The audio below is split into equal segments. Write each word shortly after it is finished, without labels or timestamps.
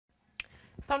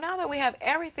So now that we have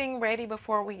everything ready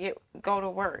before we go to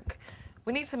work,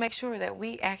 we need to make sure that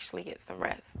we actually get some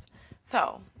rest.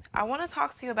 So I want to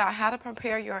talk to you about how to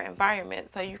prepare your environment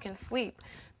so you can sleep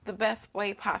the best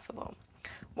way possible.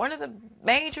 One of the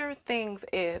major things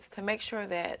is to make sure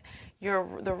that the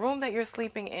room that you're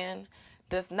sleeping in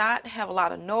does not have a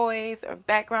lot of noise or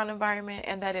background environment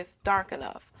and that it's dark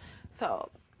enough. So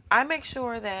I make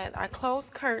sure that I close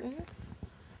curtains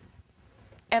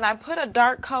and I put a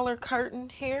dark color curtain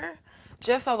here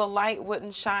just so the light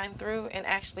wouldn't shine through and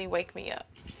actually wake me up.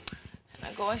 And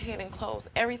I go ahead and close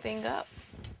everything up.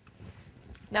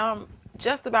 Now I'm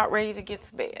just about ready to get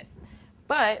to bed.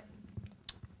 But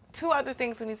two other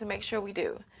things we need to make sure we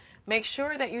do. Make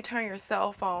sure that you turn your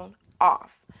cell phone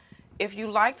off. If you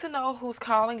like to know who's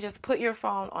calling, just put your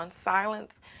phone on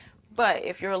silence. But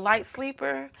if you're a light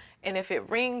sleeper and if it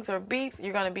rings or beeps,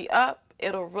 you're going to be up,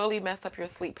 it'll really mess up your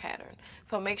sleep pattern.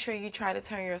 So make sure you try to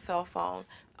turn your cell phone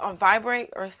on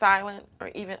vibrate or silent or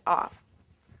even off.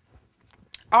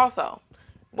 Also,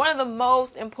 one of the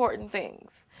most important things,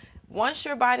 once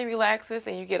your body relaxes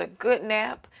and you get a good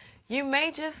nap, you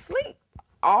may just sleep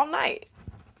all night.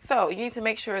 So you need to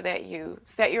make sure that you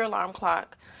set your alarm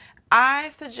clock. I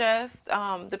suggest,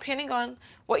 depending on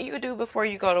what you do before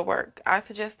you go to work, I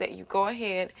suggest that you go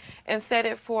ahead and set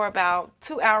it for about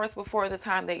 2 hours before the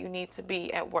time that you need to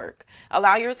be at work.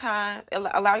 Allow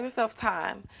yourself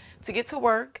time to get to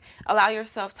work, allow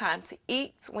yourself time to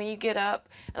eat when you get up,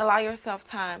 and allow yourself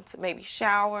time to maybe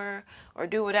shower or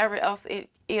do whatever else it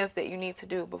is that you need to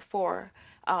do before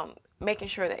making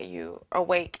sure that you are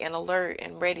awake and alert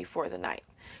and ready for the night.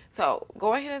 So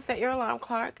go ahead and set your alarm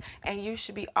clock and you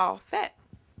should be all set.